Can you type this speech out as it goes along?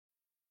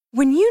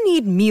When you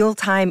need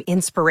mealtime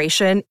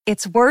inspiration,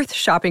 it's worth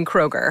shopping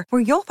Kroger,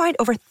 where you'll find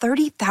over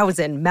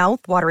 30,000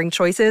 mouth-watering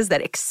choices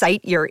that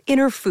excite your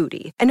inner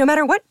foodie. And no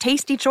matter what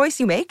tasty choice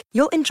you make,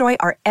 you'll enjoy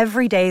our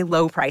everyday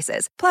low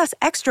prices, plus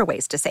extra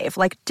ways to save,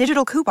 like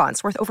digital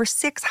coupons worth over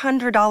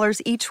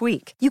 $600 each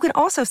week. You can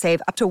also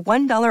save up to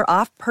 $1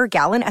 off per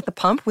gallon at the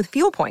pump with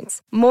fuel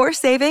points. More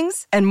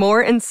savings and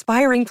more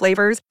inspiring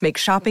flavors make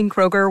shopping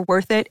Kroger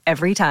worth it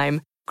every time.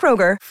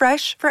 Kroger,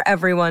 fresh for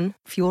everyone.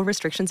 Fuel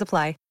restrictions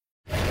apply.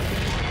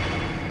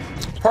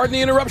 Pardon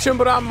the interruption,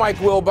 but I'm Mike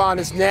Wilbon.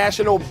 It's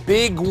National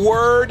Big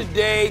Word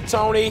Day,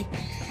 Tony.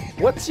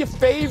 What's your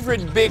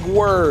favorite big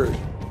word?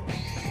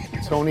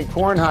 Tony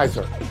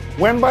Kornheiser.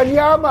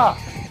 Wembanyama.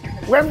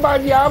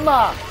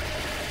 Wembanyama.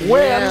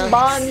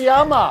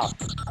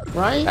 Wembanyama.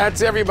 Right?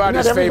 That's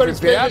everybody's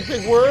favorite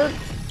big word.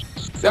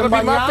 That'll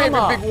be my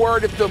favorite big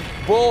word if the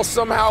Bulls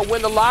somehow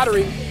win the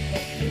lottery.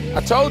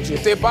 I told you,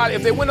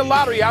 if they win the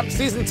lottery, I'm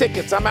season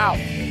tickets. I'm out.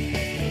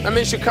 I'm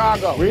in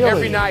Chicago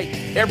every night,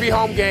 every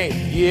home game.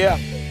 Yeah.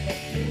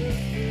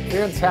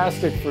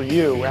 Fantastic for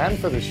you and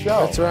for the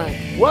show. That's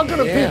right. Welcome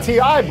to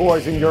PTI,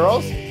 boys and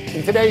girls.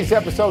 In today's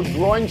episode,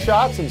 groin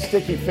shots and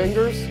sticky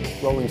fingers.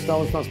 Rolling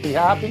Stones must be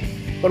happy.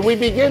 But we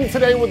begin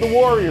today with the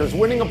Warriors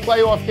winning a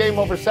playoff game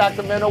over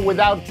Sacramento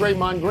without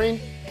Draymond Green,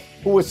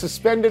 who was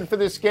suspended for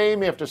this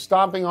game after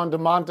stomping on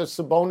Domantas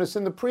Sabonis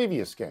in the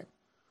previous game.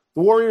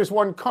 The Warriors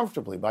won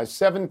comfortably by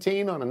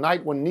 17 on a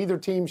night when neither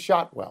team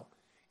shot well.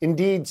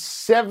 Indeed,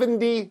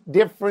 70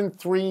 different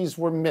threes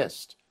were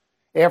missed.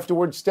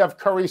 Afterwards, Steph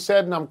Curry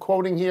said, and I'm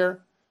quoting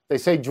here, they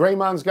say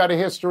Draymond's got a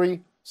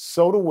history,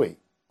 so do we,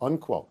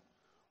 unquote.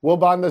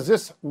 Wilbon, does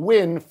this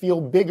win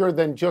feel bigger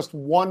than just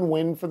one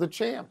win for the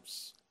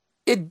champs?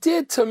 It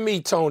did to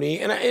me, Tony.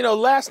 And,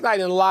 last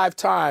night in live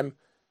time,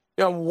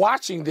 I'm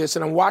watching this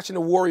and I'm watching the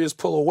Warriors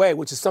pull away,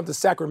 which is something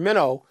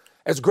Sacramento,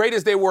 as great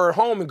as they were at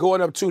home and going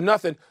up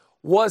 2-0,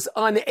 was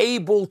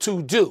unable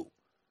to do.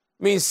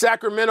 I mean,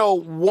 Sacramento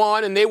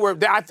won, and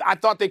I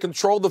thought they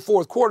controlled the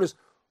fourth quarters,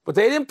 but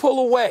they didn't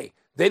pull away.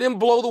 They didn't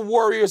blow the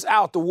Warriors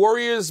out. The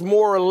Warriors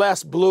more or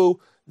less blew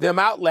them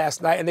out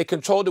last night, and they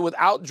controlled it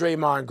without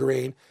Draymond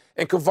Green.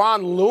 And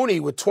Kevon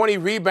Looney with 20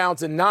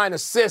 rebounds and 9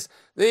 assists.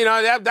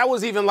 That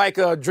was even like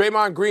a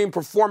Draymond Green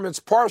performance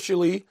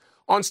partially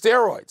on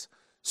steroids.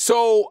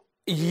 So,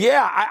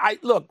 yeah,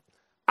 look,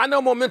 I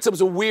know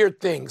momentum's a weird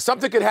thing.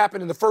 Something could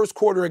happen in the first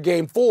quarter of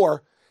Game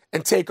 4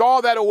 and take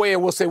all that away,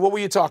 and we'll say, what were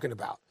you talking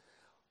about?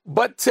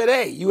 But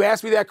today, you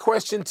asked me that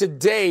question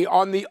today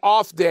on the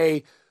off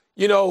day,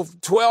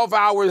 12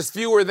 hours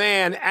fewer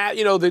than,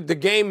 the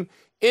game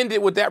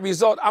ended with that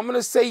result. I'm going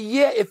to say,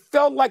 yeah, it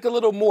felt like a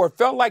little more. It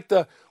felt like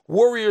the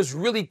Warriors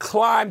really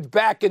climbed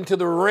back into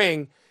the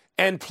ring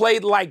and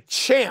played like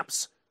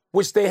champs,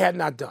 which they had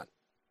not done.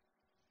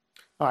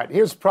 All right,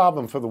 here's the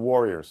problem for the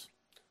Warriors.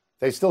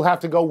 They still have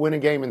to go win a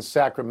game in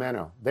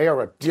Sacramento. They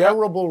are a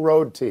terrible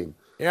road team.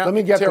 Yeah, let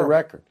me get the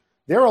record.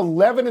 They're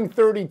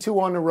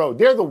 11-32 on the road.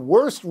 They're the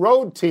worst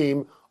road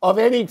team of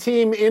any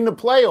team in the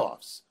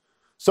playoffs.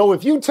 So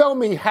if you tell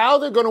me how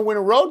they're going to win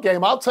a road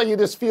game, I'll tell you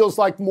this feels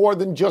like more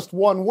than just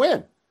one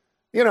win.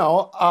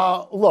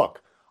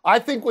 Look, I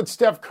think what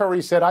Steph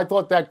Curry said, I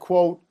thought that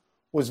quote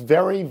was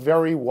very,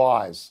 very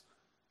wise.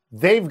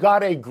 They've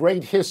got a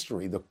great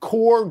history. The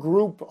core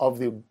group of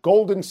the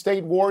Golden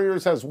State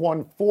Warriors has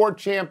won 4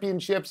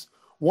 championships,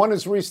 one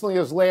as recently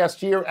as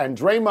last year, and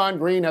Draymond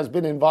Green has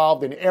been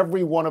involved in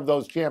every one of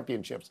those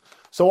championships.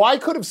 So I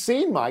could have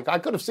seen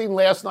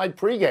last night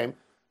pregame,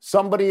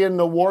 somebody in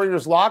the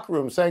Warriors locker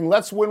room saying,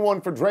 let's win one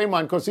for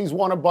Draymond because he's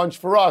won a bunch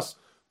for us.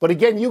 But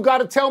again, you got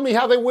to tell me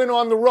how they win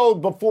on the road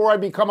before I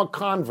become a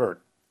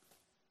convert.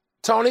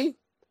 Tony,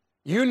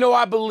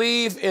 I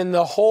believe in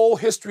the whole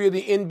history of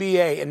the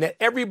NBA and that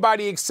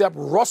everybody except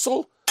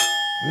Russell,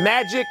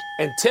 Magic,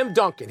 and Tim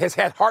Duncan has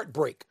had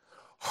heartbreak.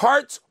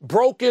 Hearts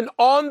broken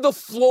on the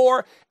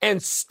floor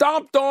and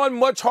stomped on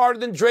much harder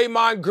than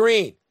Draymond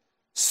Green.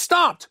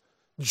 Stomped.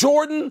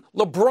 Jordan,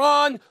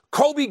 LeBron,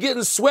 Kobe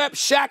getting swept,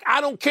 Shaq, I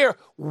don't care.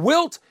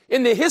 Wilt,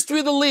 in the history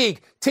of the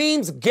league,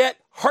 teams get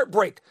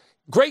heartbreak.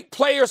 Great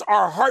players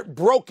are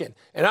heartbroken.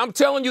 And I'm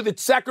telling you that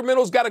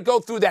Sacramento's got to go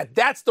through that.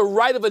 That's the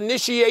rite of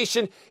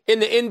initiation in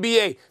the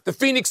NBA. The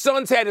Phoenix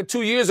Suns had it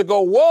 2 years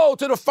ago. Whoa,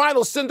 to the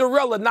finals,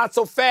 Cinderella. Not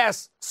so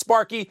fast,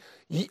 Sparky.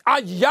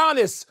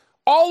 Giannis,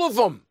 all of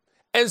them.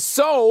 And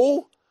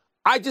so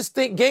I just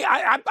think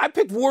I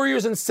picked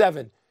Warriors in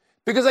 7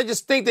 because I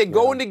just think they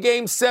go into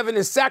Game 7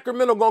 and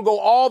Sacramento going to go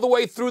all the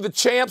way through the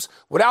champs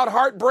without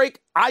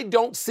heartbreak. I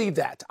don't see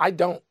that. I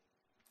don't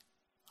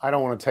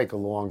want to take a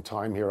long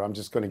time here. I'm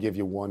just going to give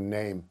you one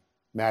name,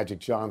 Magic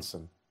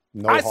Johnson.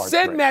 I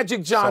said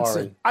Magic Johnson.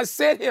 Sorry. I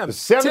said him. The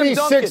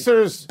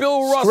 76ers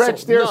Bill Russell,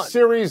 stretched their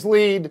series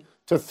lead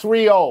to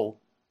 3-0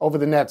 over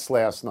the Nets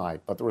last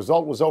night. But the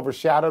result was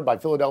overshadowed by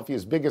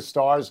Philadelphia's biggest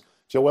stars,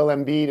 Joel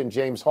Embiid and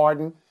James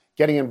Harden,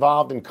 getting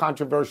involved in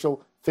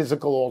controversial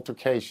physical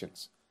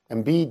altercations.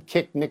 Embiid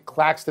kicked Nick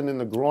Claxton in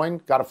the groin,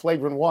 got a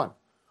flagrant 1.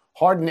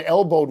 Harden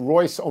elbowed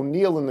Royce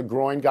O'Neal in the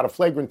groin, got a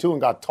flagrant 2,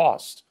 and got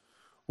tossed.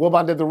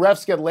 Wilbon, did the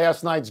refs get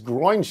last night's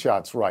groin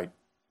shots right?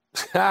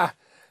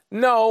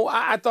 No,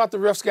 I thought the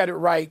refs got it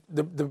right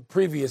the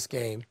previous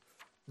game.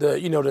 The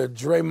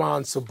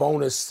Draymond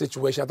Sabonis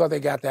situation. I thought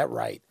they got that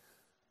right.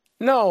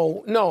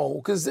 No,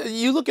 because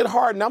you look at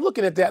Harden. I'm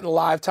looking at that in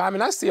live time,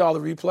 and I see all the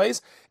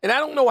replays. And I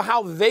don't know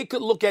how they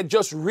could look at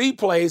just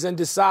replays and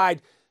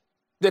decide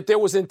that there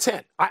was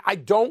intent. I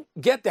don't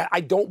get that.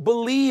 I don't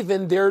believe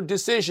in their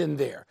decision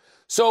there.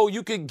 So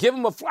you could give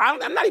them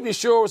I'm not even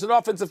sure it was an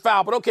offensive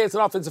foul, but okay, it's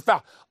an offensive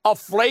foul. A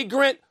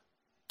flagrant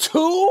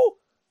 2?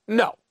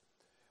 No.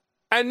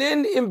 And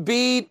then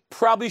Embiid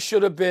probably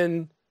should have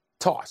been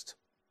tossed.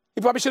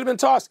 He probably should have been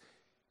tossed.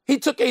 He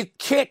took a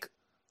kick.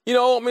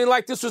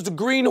 Like this was the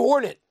Green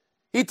Hornet.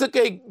 He took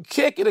a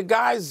kick at a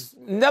guy's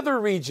nether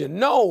region.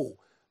 No,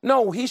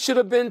 he should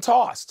have been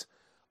tossed.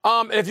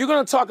 And if you're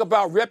going to talk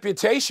about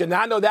reputation,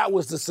 I know that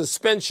was the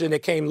suspension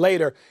that came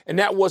later, and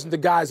that wasn't the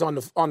guys on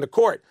the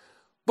court.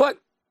 But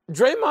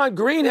Draymond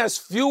Green has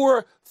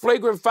fewer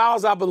flagrant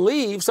fouls, I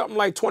believe, something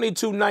like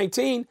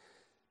 22-19,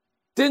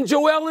 than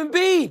Joel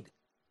Embiid.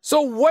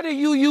 So what are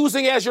you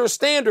using as your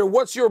standard?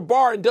 What's your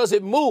bar, and does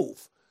it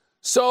move?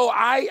 So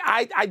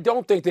I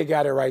don't think they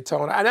got it right,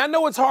 Tony. And I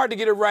know it's hard to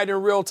get it right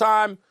in real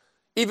time,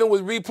 even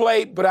with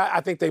replay, but I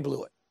think they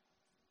blew it.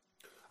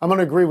 I'm going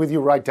to agree with you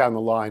right down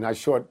the line. I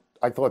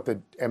thought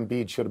that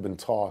Embiid should have been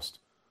tossed.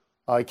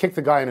 He kicked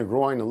the guy in the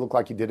groin. It looked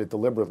like he did it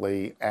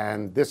deliberately.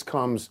 And this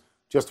comes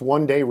just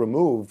one day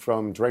removed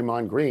from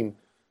Draymond Green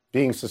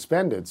being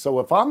suspended. So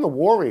if I'm the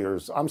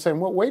Warriors, I'm saying,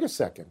 well, wait a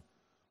second.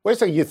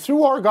 You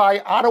threw our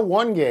guy out of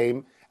one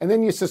game, and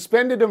then you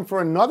suspended him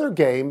for another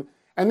game,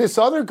 and this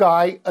other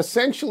guy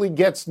essentially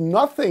gets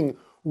nothing.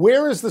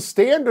 Where is the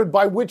standard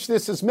by which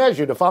this is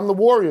measured? If I'm the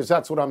Warriors,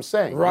 that's what I'm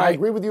saying. Right. I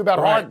agree with you about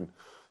Harden.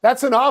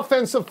 That's an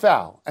offensive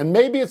foul, and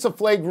maybe it's a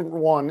flagrant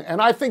one,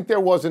 and I think there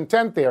was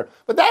intent there.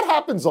 But that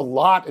happens a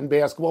lot in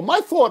basketball. My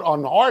thought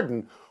on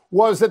Harden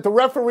was that the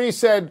referee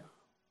said,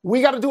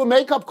 we got to do a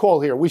makeup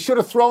call here. We should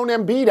have thrown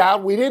Embiid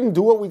out. We didn't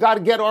do it. We got to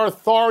get our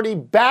authority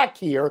back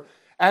here.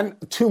 And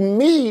to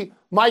me,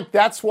 Mike,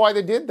 that's why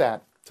they did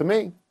that, to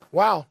me.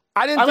 Wow.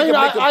 I think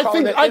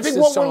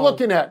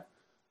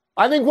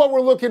what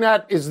we're looking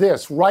at, is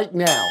this right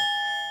now,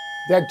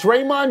 that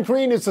Draymond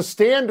Green is the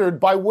standard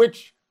by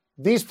which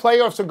these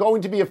playoffs are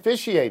going to be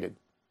officiated.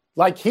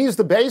 Like he's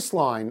the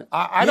baseline.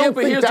 I don't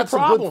think that's a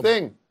good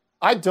thing.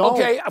 I don't.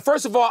 Okay,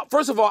 first of all,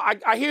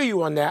 I hear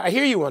you on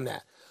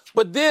that.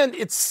 But then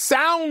it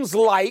sounds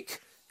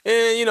like,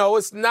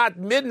 it's not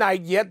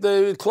midnight yet.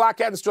 The clock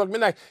hadn't struck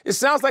midnight. It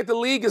sounds like the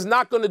league is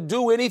not going to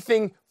do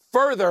anything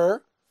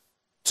further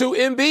to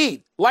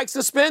Embiid, like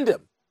suspend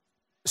him.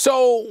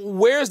 So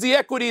where's the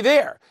equity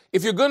there?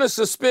 If you're going to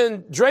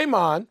suspend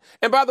Draymond,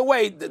 and by the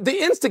way,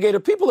 the instigator,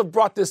 people have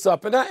brought this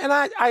up, and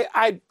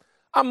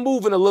I'm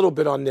moving a little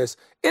bit on this.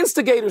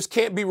 Instigators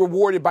can't be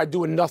rewarded by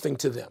doing nothing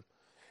to them.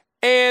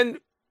 And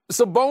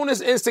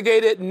Sabonis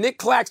instigated, Nick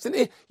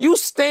Claxton. You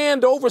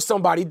stand over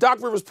somebody,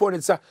 Doc Rivers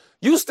pointed out,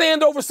 you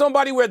stand over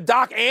somebody where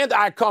Doc and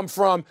I come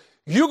from,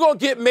 you're going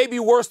to get maybe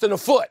worse than a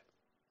foot.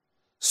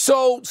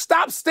 So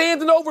stop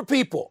standing over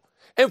people.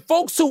 And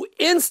folks who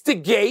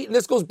instigate, and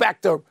this goes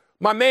back to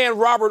my man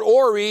Robert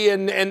Horry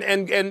and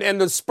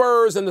the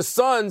Spurs and the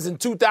Suns in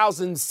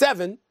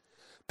 2007,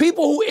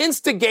 people who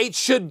instigate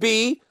should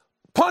be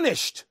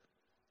punished.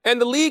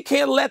 And the league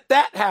can't let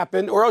that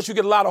happen, or else you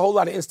get a whole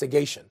lot of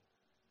instigation.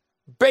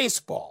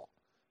 Baseball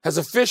has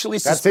officially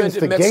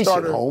suspended Mets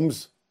starter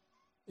Holmes.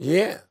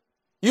 Yeah.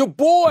 Your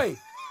boy,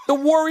 the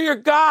Warrior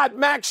God,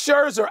 Max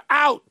Scherzer,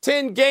 out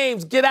 10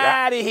 games. Get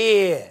out of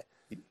here.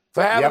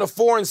 For having a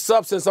foreign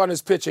substance on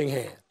his pitching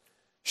hand.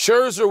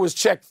 Scherzer was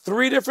checked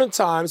 3 different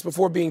times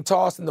before being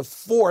tossed in the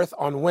 4th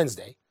on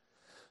Wednesday.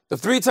 The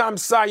 3-time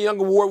Cy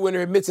Young Award winner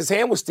admits his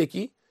hand was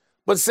sticky,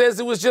 but says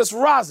it was just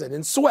rosin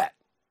and sweat.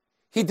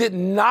 He did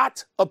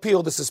not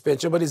appeal the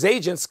suspension, but his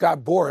agent,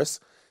 Scott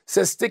Boras,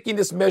 says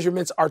stickiness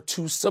measurements are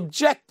too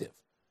subjective.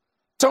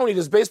 Tony,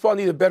 does baseball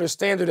need a better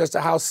standard as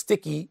to how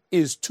sticky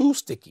is too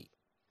sticky?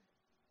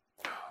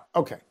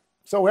 Okay,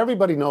 so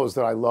everybody knows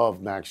that I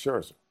love Max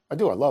Scherzer. I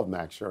do. I love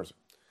Max Scherzer.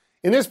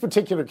 In this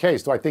particular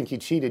case, do I think he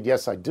cheated?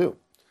 Yes, I do.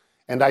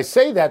 And I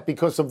say that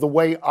because of the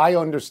way I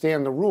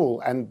understand the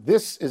rule. And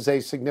this is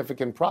a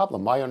significant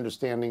problem, my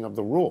understanding of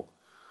the rule.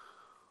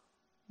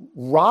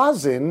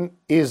 Rosin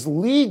is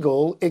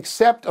legal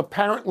except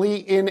apparently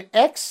in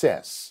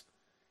excess.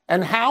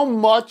 And how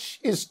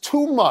much is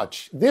too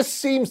much? This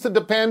seems to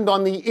depend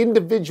on the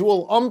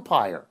individual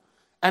umpire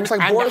and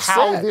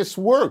how this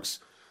works.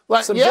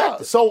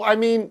 So I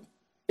mean,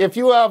 if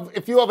you have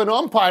an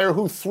umpire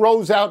who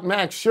throws out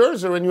Max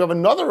Scherzer and you have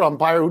another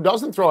umpire who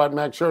doesn't throw out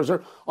Max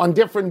Scherzer on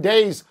different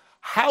days,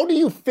 how do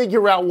you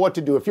figure out what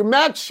to do? If you're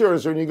Max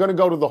Scherzer and you're going to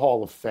go to the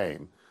Hall of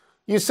Fame,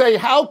 you say,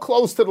 how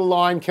close to the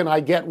line can I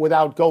get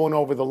without going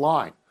over the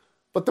line?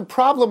 But the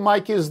problem,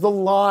 Mike, is the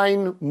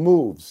line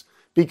moves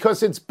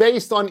because it's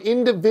based on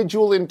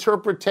individual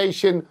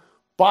interpretation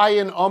by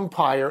an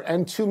umpire.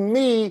 And to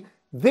me,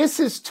 this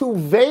is too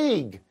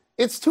vague.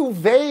 It's too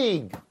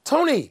vague.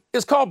 Tony,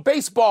 it's called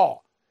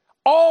baseball.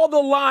 All the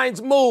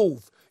lines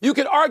move. You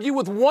can argue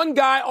with one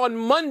guy on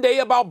Monday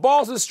about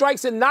balls and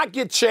strikes and not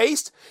get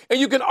chased. And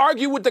you can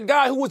argue with the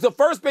guy who was the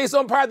first base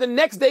umpire the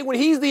next day when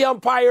he's the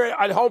umpire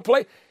at home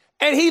plate,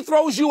 and he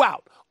throws you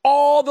out.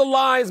 All the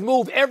lines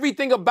move.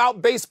 Everything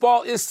about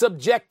baseball is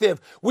subjective.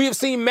 We have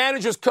seen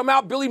managers come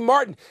out, Billy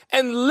Martin,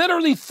 and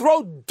literally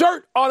throw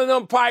dirt on an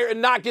umpire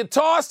and not get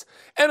tossed.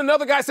 And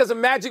another guy says a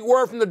magic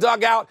word from the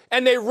dugout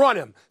and they run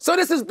him. So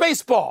this is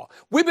baseball.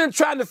 We've been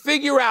trying to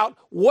figure out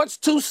what's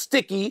too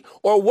sticky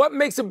or what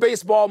makes a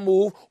baseball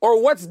move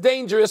or what's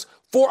dangerous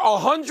for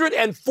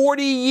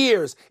 140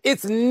 years.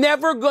 It's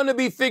never going to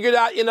be figured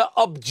out in an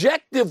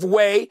objective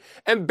way,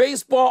 and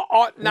baseball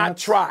ought not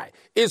try.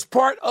 It's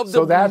part of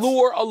the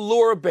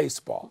allure of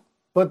baseball.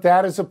 But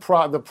that is the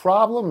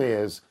problem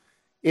is,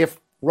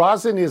 if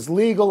rosin is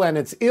legal and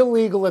it's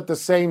illegal at the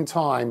same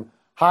time,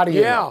 how do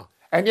you know?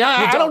 And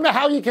I don't know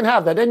how you can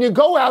have that. And you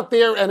go out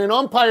there and an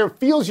umpire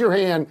feels your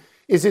hand.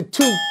 Is it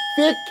too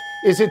thick?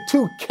 Is it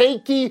too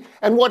cakey?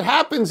 And what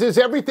happens is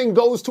everything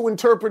goes to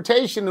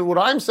interpretation. And what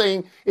I'm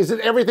saying is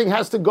that everything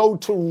has to go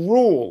to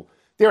rule.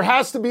 There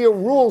has to be a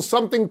rule,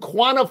 something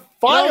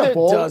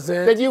quantifiable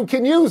that you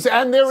can use,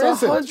 and there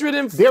isn't.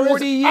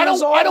 140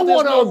 years old. I don't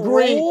want to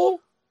agree.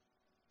 Rule?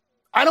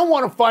 I don't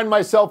want to find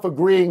myself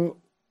agreeing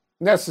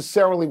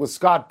necessarily with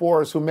Scott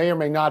Boras, who may or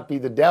may not be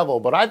the devil,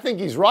 but I think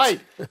he's right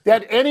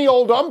that any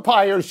old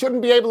umpire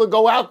shouldn't be able to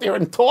go out there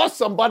and toss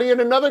somebody, and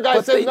another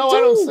guy says, "No, I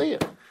don't see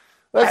it."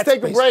 Let's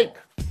take a break.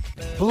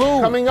 Blue.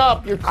 Coming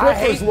up, your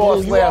Clippers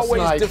lost blue. last you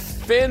always night.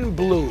 Defend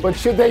blue. But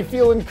should they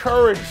feel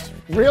encouraged,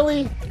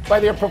 really,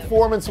 by their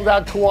performance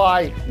without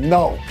Kawhi?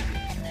 No.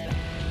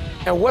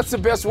 And what's the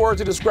best word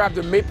to describe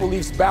the Maple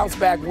Leafs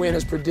bounce-back win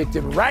as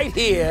predicted right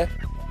here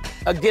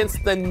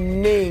against the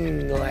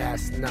Ning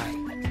last night?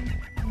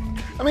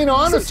 I mean,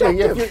 honestly,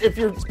 if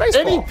you're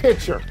any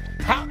pitcher,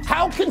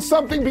 how can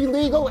something be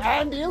legal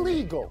and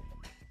illegal?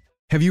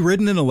 Have you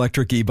ridden an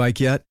electric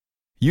e-bike yet?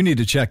 You need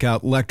to check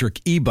out Lectric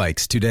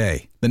E-Bikes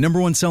today, the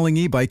 #1 selling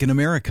e-bike in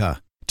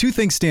America. Two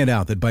things stand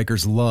out that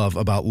bikers love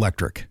about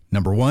Lectric.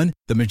 Number one,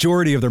 the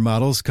majority of their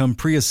models come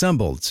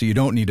pre-assembled, so you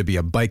don't need to be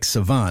a bike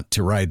savant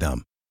to ride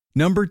them.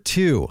 Number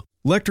two,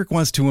 Lectric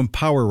wants to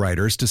empower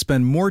riders to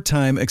spend more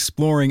time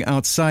exploring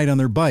outside on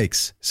their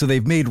bikes, so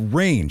they've made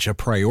range a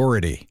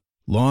priority.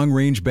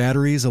 Long-range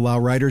batteries allow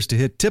riders to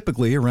hit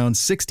typically around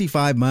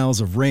 65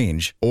 miles of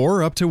range,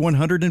 or up to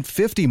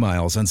 150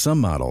 miles on some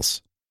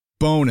models.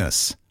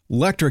 Bonus!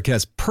 Lectric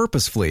has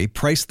purposefully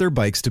priced their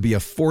bikes to be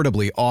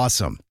affordably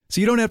awesome, so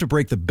you don't have to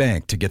break the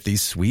bank to get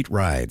these sweet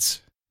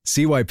rides.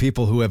 See why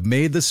people who have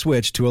made the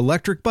switch to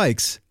electric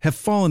bikes have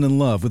fallen in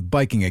love with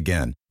biking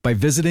again by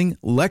visiting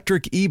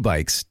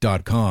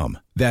lectricebikes.com.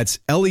 That's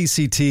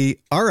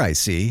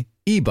LECTRIC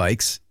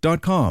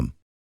ebikes.com.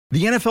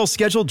 The NFL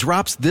schedule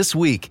drops this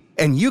week,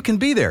 and you can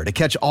be there to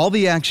catch all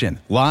the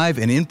action live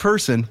and in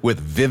person with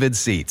Vivid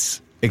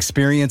Seats.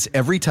 Experience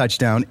every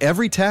touchdown,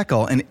 every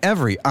tackle, and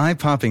every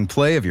eye-popping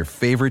play of your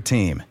favorite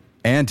team.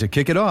 And to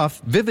kick it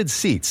off, Vivid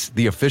Seats,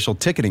 the official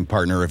ticketing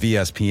partner of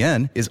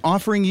ESPN, is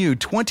offering you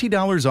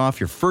 $20 off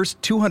your first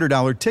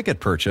 $200 ticket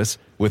purchase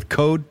with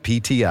code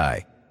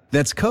PTI.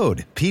 That's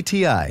code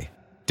PTI.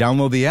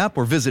 Download the app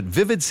or visit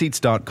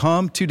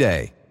vividseats.com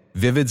today.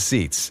 Vivid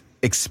Seats.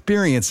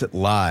 Experience it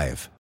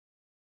live.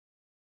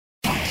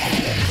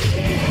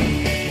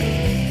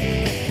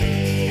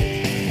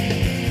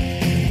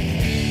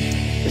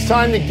 It's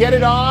time to get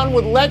it on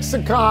with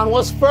Lexicon.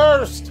 What's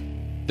first?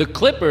 The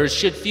Clippers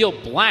should feel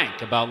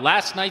blank about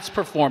last night's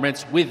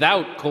performance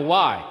without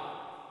Kawhi.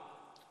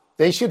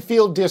 They should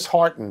feel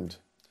disheartened.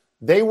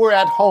 They were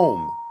at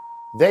home.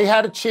 They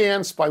had a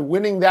chance by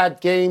winning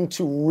that game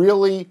to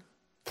really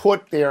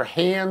put their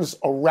hands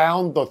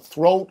around the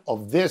throat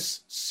of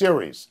this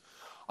series.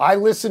 I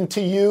listened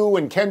to you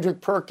and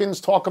Kendrick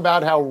Perkins talk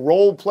about how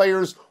role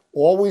players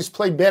always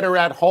play better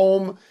at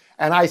home,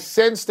 and I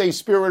sensed a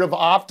spirit of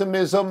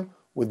optimism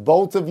with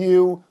both of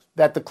you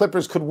that the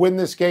Clippers could win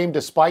this game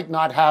despite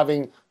not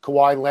having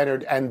Kawhi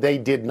Leonard, and they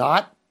did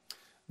not.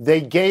 They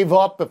gave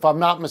up, if I'm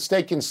not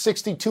mistaken,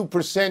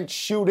 62%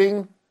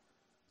 shooting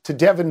to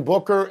Devin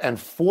Booker and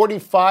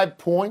 45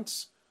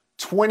 points,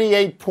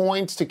 28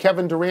 points to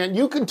Kevin Durant.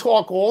 You can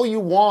talk all you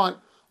want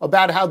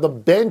about how the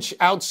bench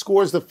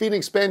outscores the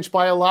Phoenix bench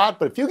by a lot,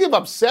 but if you give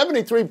up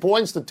 73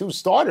 points to two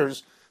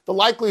starters, the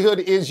likelihood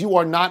is you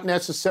are not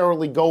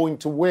necessarily going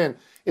to win.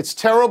 It's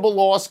terrible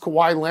loss,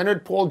 Kawhi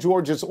Leonard. Paul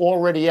George is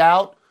already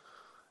out.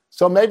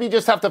 So maybe you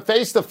just have to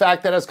face the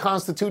fact that as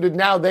constituted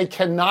now, they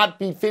cannot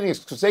beat Phoenix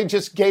because they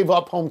just gave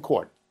up home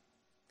court.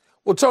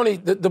 Well, Tony,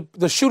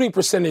 the shooting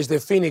percentage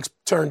that Phoenix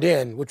turned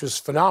in, which was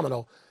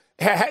phenomenal,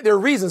 there are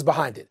reasons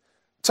behind it.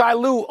 Ty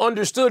Lue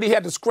understood he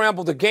had to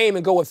scramble the game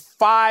and go with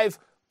 5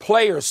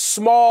 players,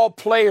 small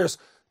players,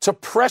 to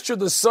pressure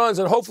the Suns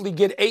and hopefully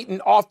get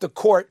Ayton off the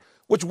court,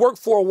 which worked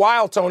for a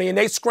while, Tony, and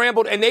they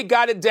scrambled and they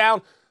got it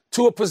down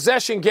to a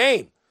possession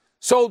game.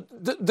 So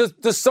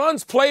the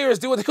Suns players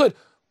did what they could.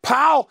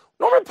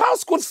 Norman Powell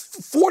scored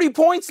 40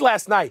 points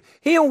last night.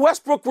 He and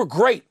Westbrook were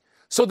great.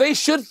 So they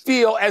should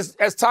feel, as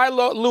Ty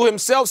Lue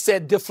himself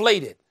said,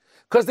 deflated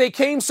because they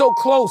came so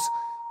close.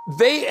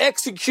 They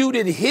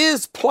executed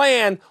his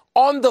plan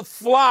on the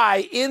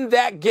fly in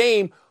that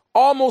game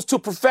almost to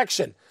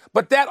perfection.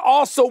 But that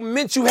also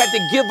meant you had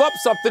to give up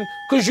something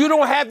because you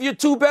don't have your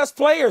two best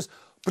players,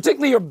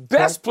 particularly your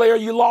best player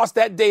you lost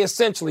that day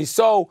essentially.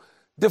 So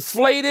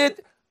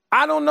deflated,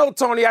 I don't know,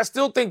 Tony. I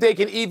still think they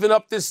can even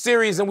up this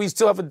series and we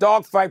still have a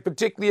dogfight,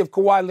 particularly if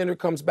Kawhi Leonard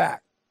comes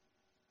back.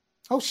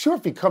 Oh, sure,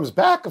 if he comes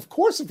back. Of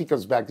course if he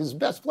comes back. He's the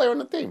best player on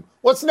the team.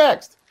 What's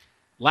next?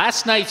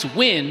 Last night's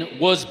win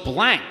was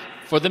blank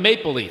for the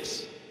Maple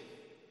Leafs.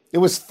 It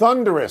was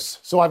thunderous.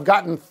 So I've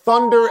gotten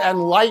thunder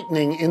and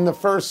lightning in the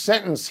first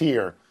sentence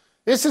here.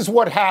 This is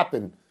what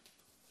happened.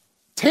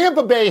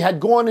 Tampa Bay had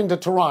gone into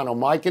Toronto,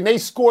 Mike, and they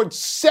scored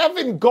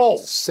 7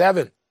 goals.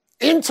 7.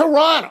 In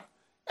Toronto.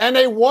 And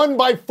they won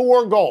by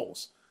 4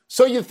 goals.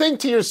 So you think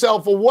to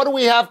yourself, well, what do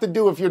we have to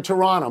do if you're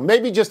Toronto?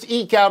 Maybe just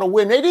eke out a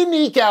win. They didn't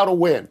eke out a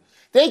win.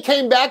 They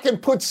came back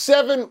and put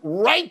 7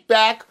 right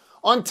back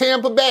on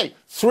Tampa Bay.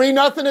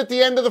 3-0 at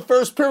the end of the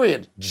first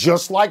period,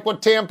 just like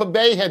what Tampa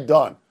Bay had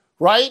done,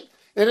 right?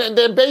 And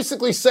they're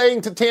basically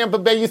saying to Tampa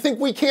Bay, you think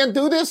we can't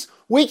do this?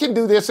 We can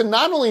do this. And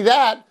not only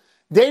that,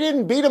 they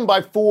didn't beat them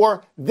by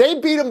 4. They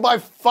beat them by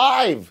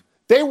 5.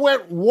 They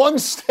went one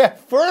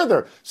step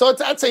further. So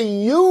that's a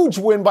huge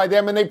win by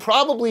them, and they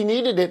probably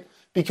needed it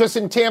because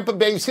in Tampa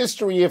Bay's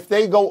history, if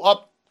they go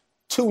up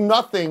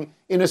 2-0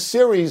 in a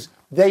series,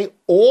 they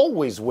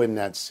always win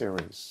that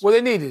series. Well,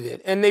 they needed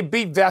it, and they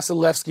beat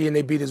Vasilevsky, and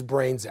they beat his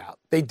brains out.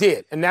 They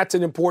did, and that's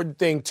an important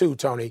thing, too,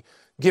 Tony,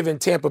 given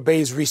Tampa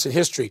Bay's recent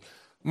history.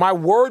 My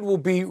word will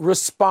be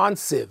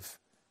responsive.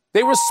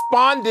 They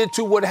responded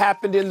to what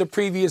happened in the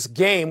previous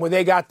game where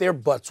they got their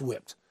butts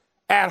whipped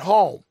at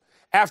home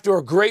after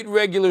a great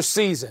regular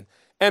season.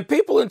 And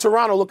people in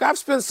Toronto, look, I've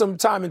spent some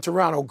time in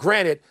Toronto,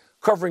 granted,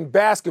 covering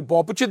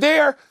basketball, but you're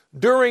there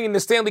during the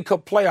Stanley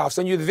Cup playoffs,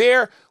 and you're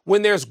there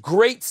when there's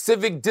great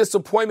civic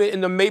disappointment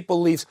in the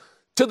Maple Leafs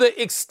to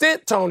the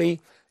extent, Tony,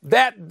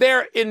 that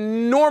their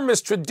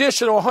enormous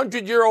traditional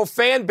 100-year-old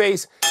fan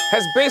base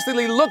has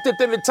basically looked at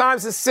them at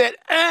times and said,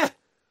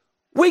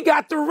 we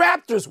got the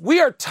Raptors. We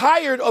are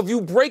tired of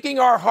you breaking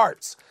our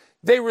hearts.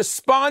 They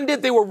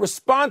responded. They were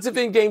responsive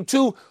in game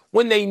 2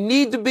 when they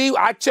need to be.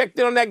 I checked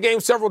in on that game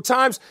several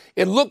times.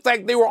 It looked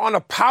like they were on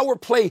a power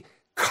play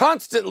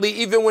constantly,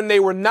 even when they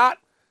were not.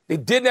 They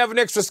didn't have an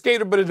extra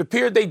skater, but it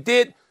appeared they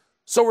did.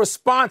 So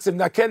responsive.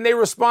 Now, can they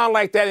respond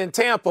like that in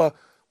Tampa,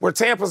 where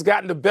Tampa's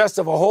gotten the best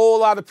of a whole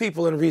lot of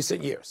people in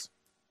recent years?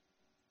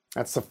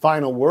 That's the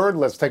final word.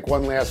 Let's take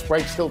one last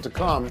break. Still to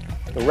come,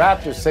 the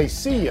Raptors say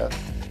see ya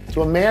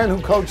to a man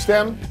who coached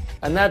them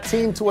and that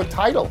team to a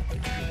title.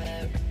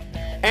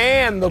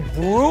 And the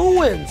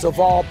Bruins, of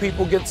all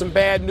people, get some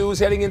bad news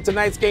heading into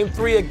tonight's Game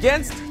 3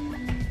 against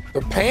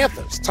the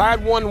Panthers. Tied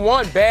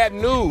 1-1. Bad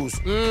news.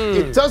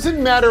 It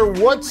doesn't matter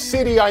what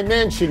city I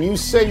mention. You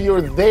say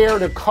you're there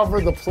to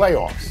cover the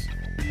playoffs.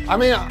 I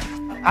mean,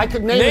 I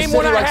could name a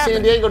city like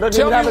San Diego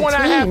doesn't even have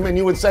a team, and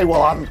you would say,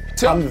 well, I'm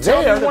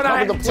there to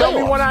cover the playoffs. Tell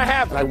me when I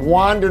have it. I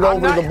wandered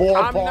over the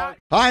ballpark.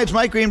 Hi, it's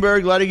Mike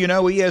Greenberg letting you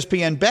know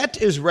ESPN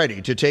Bet is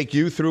ready to take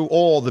you through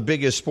all the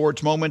biggest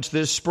sports moments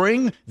this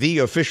spring. The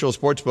official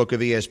sportsbook of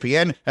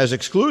ESPN has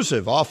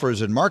exclusive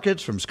offers and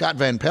markets from Scott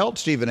Van Pelt,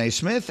 Stephen A.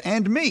 Smith,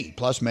 and me,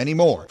 plus many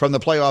more. From the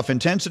playoff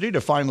intensity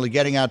to finally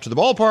getting out to the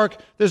ballpark,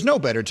 there's no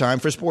better time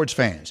for sports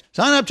fans.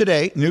 Sign up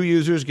today. New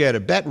users get a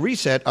bet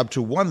reset up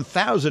to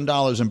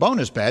 $1,000 in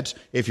bonus bets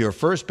if your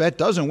first bet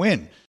doesn't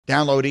win.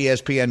 Download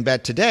ESPN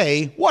Bet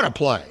today. What a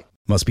play.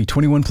 Must be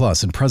 21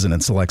 plus and present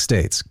in select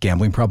states.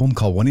 Gambling problem?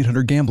 Call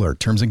 1-800-GAMBLER.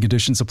 Terms and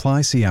conditions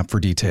apply. See app for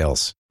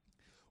details.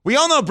 We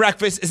all know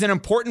breakfast is an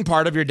important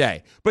part of your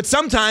day. But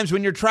sometimes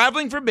when you're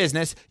traveling for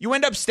business, you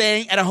end up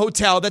staying at a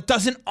hotel that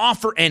doesn't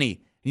offer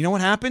any. You know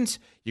what happens?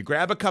 You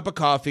grab a cup of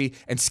coffee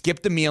and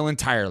skip the meal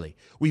entirely.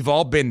 We've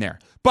all been there.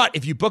 But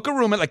if you book a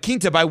room at La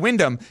Quinta by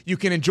Wyndham, you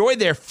can enjoy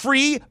their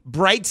free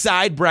Bright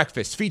Side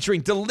breakfast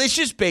featuring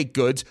delicious baked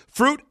goods,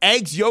 fruit,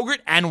 eggs,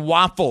 yogurt, and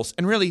waffles.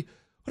 And really,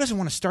 who doesn't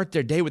want to start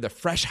their day with a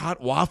fresh, hot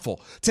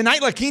waffle?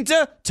 Tonight, La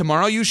Quinta,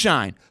 tomorrow you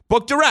shine.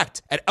 Book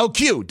direct at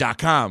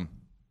lq.com.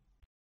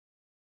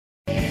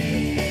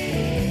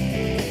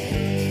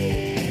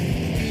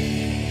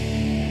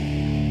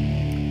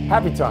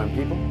 Happy time,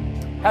 people.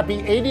 Happy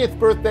 80th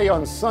birthday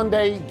on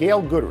Sunday,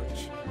 Gail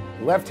Goodrich.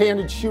 The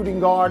left-handed shooting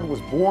guard was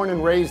born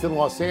and raised in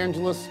Los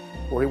Angeles,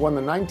 where he won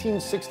the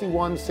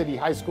 1961 City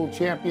High School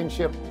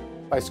Championship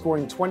by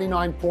scoring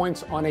 29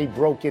 points on a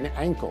broken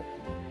ankle.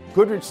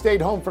 Goodrich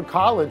stayed home for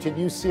college at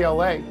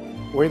UCLA,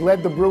 where he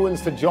led the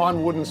Bruins to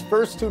John Wooden's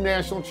first 2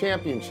 national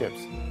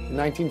championships in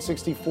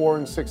 1964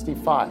 and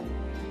 65.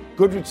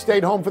 Goodrich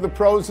stayed home for the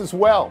pros as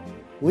well,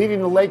 leading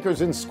the Lakers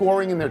in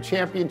scoring in their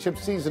championship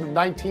season of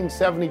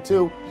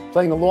 1972,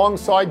 playing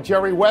alongside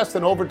Jerry West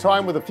in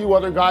overtime with a few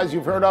other guys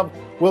you've heard of,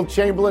 Wilt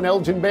Chamberlain,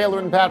 Elgin Baylor,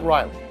 and Pat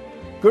Riley.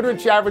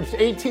 Goodrich averaged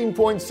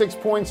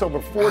 18.6 points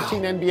over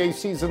 14 NBA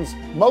seasons,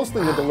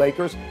 mostly with the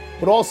Lakers,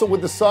 but also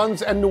with the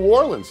Suns and New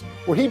Orleans,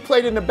 where he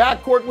played in the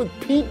backcourt with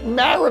Pete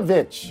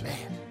Maravich.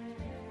 Man,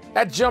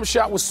 that jump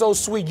shot was so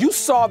sweet. You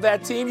saw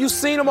that team. You've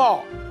seen them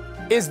all.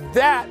 Is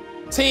that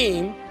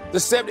team,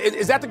 is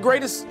that the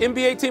greatest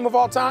NBA team of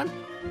all time?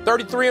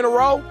 33 in a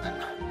row?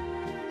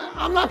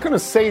 I'm not going to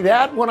say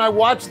that. When I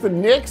watched the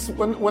Knicks,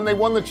 when they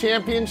won the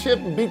championship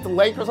and beat the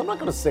Lakers, I'm not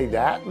going to say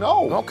that.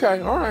 No.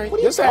 Okay, all right. What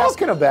are you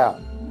talking about?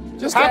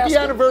 Just Happy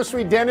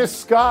anniversary, Dennis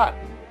Scott.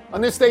 On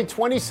this day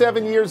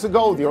 27 years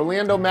ago, the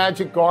Orlando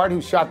Magic guard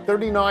who shot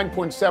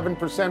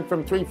 39.7%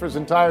 from three for his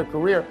entire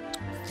career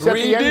set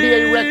the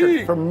NBA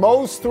record for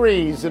most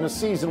threes in a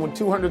season with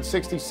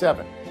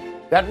 267.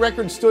 That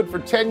record stood for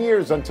 10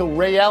 years until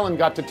Ray Allen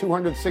got to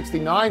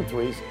 269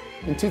 threes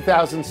in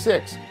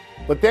 2006.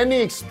 But then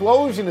the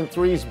explosion in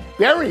threes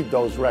buried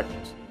those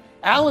records.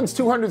 Allen's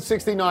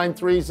 269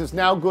 threes is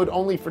now good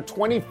only for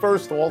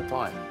 21st all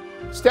time.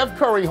 Steph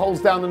Curry holds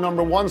down the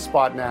number one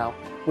spot now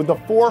with the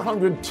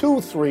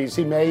 402 threes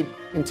he made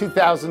in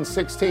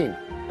 2016.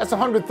 That's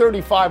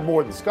 135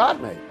 more than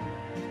Scott made.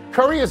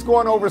 Curry has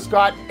gone over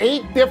Scott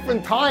 8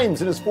 different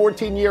times in his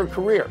 14-year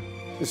career.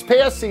 This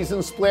past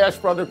season, Splash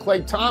brother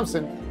Klay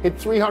Thompson hit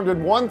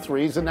 301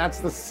 threes, and that's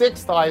the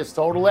 6th highest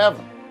total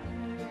ever.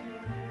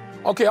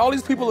 Okay, all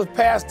these people have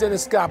passed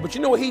Dennis Scott, but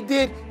you know what he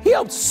did? He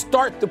helped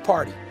start the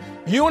party.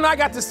 You and I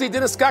got to see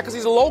Dennis Scott because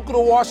he's local to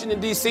Washington,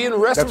 D.C. and the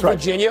rest of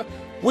Virginia.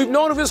 We've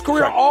known of his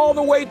career all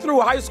the way through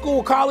high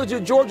school, college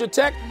at Georgia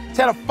Tech. He's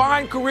had a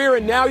fine career,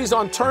 and now he's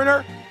on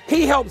Turner.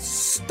 He helped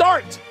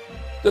start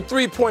the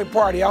three-point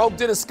party. I hope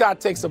Dennis Scott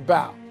takes a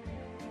bow.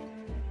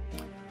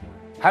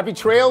 Happy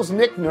trails,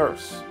 Nick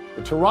Nurse.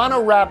 The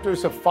Toronto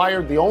Raptors have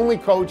fired the only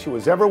coach who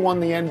has ever won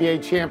the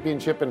NBA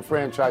championship in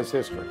franchise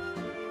history.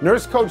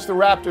 Nurse coached the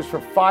Raptors for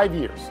 5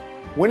 years,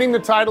 winning the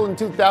title in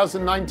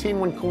 2019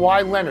 when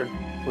Kawhi Leonard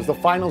was the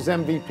finals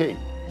MVP.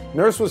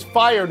 Nurse was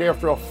fired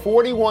after a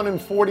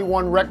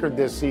 41-41 record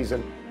this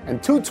season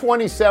and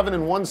 227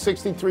 and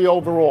 163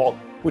 overall,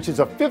 which is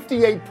a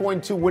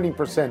 58.2 winning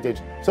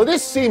percentage. So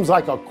this seems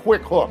like a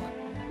quick hook.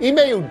 Ime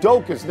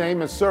Udoka's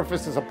name has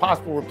surfaced as a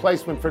possible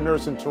replacement for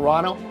Nurse in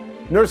Toronto.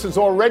 Nurse is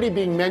already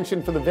being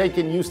mentioned for the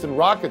vacant Houston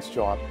Rockets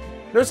job.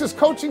 Nurse's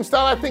coaching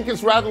style, I think,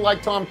 is rather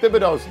like Tom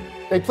Thibodeau's.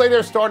 They play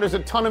their starters a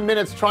ton of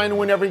minutes trying to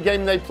win every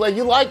game they play.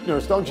 You like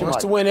Nurse, don't you, Mike?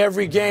 Wants to win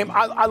every game.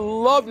 I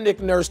love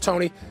Nick Nurse,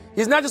 Tony.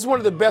 He's not just one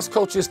of the best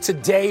coaches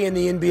today in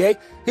the NBA.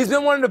 He's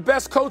been one of the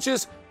best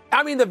coaches,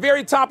 the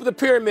very top of the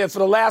pyramid for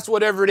the last,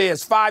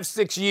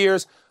 5-6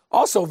 years.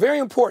 Also, very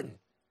important,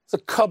 he's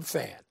a Cub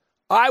fan.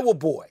 Iowa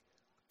boy,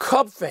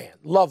 Cub fan.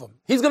 Love him.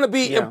 He's going to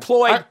be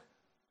employed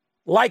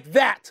like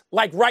that,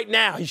 like right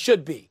now. He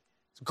should be.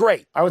 It's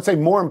great. I would say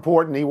more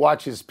important, he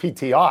watches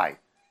PTI.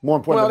 More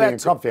important than being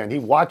a Cub fan. He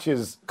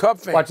watches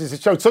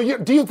his show. So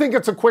do you think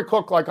it's a quick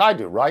hook like I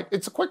do, right?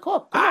 It's a quick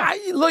hook.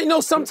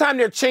 Sometimes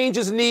there are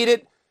changes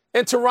needed,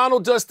 and Toronto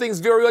does things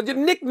very well.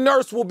 Nick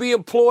Nurse will be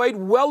employed,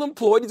 well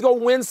employed. He's going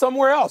to win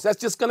somewhere else. That's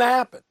just going to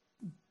happen.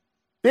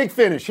 Big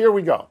finish. Here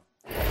we go.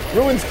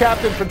 Bruins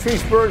captain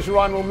Patrice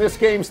Bergeron will miss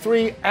games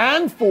 3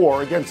 and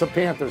 4 against the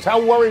Panthers.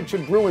 How worried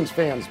should Bruins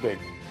fans be?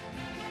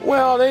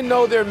 Well, they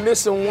know they're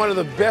missing one of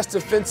the best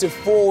defensive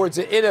forwards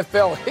in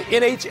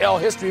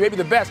NHL history, maybe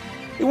the best.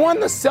 He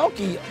won the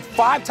Selke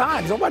 5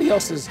 times. Nobody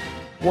else has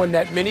won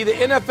that many. The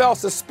NFL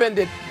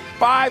suspended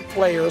 5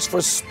 players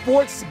for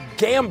sports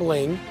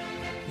gambling.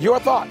 Your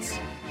thoughts?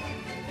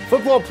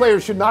 Football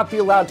players should not be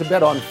allowed to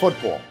bet on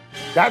football.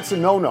 That's a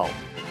no-no.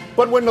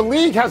 But when the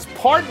league has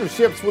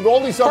partnerships with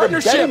all these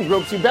other betting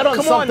groups, you bet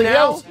on something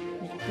else.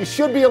 You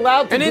should be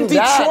allowed to do that. And in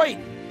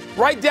Detroit,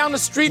 right down the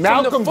street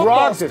from the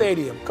football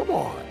stadium. Come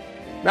on.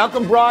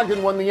 Malcolm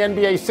Brogdon won the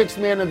NBA Sixth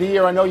Man of the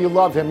Year. I know you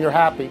love him. You're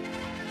happy.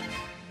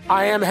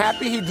 I am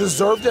happy. He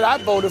deserved it. I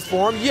voted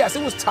for him. Yes,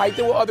 it was tight.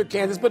 There were other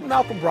candidates, but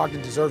Malcolm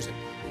Brogdon deserves it.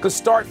 Could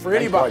start for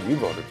anybody. You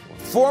voted for him.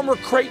 Former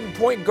Creighton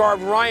point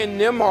guard Ryan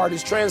Nembhard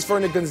is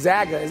transferring to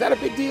Gonzaga. Is that a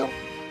big deal?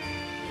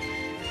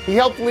 He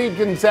helped lead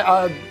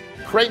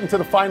Creighton to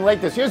the Final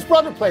Eight this year. His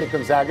brother played at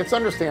Gonzaga. It's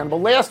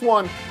understandable. Last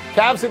one,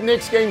 Cavs at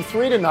Knicks game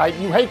 3 tonight.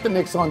 You hate the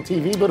Knicks on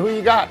TV, but who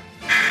you got?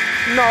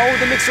 No,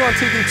 the Knicks are on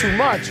TV too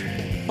much.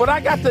 But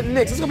I got the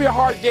Knicks. It's going to be a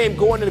hard game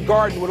going to the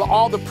Garden with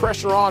all the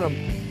pressure on them.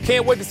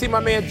 Can't wait to see my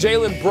man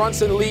Jalen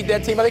Brunson lead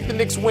that team. I think the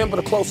Knicks win, but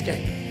a close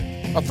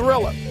game. A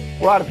thriller.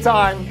 We're out of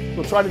time.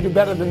 We'll try to do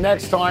better the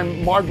next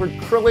time. Margaret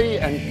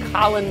Crilly and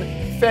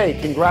Colin Fay,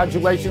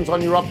 congratulations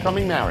on your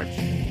upcoming marriage.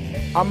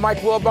 I'm Mike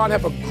Wilbon.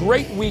 Have a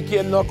great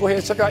weekend,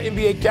 knuckleheads. Check out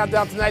NBA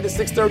Countdown tonight at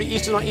 6:30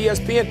 Eastern on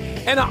ESPN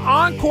and an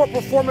encore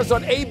performance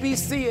on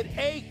ABC at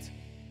 8.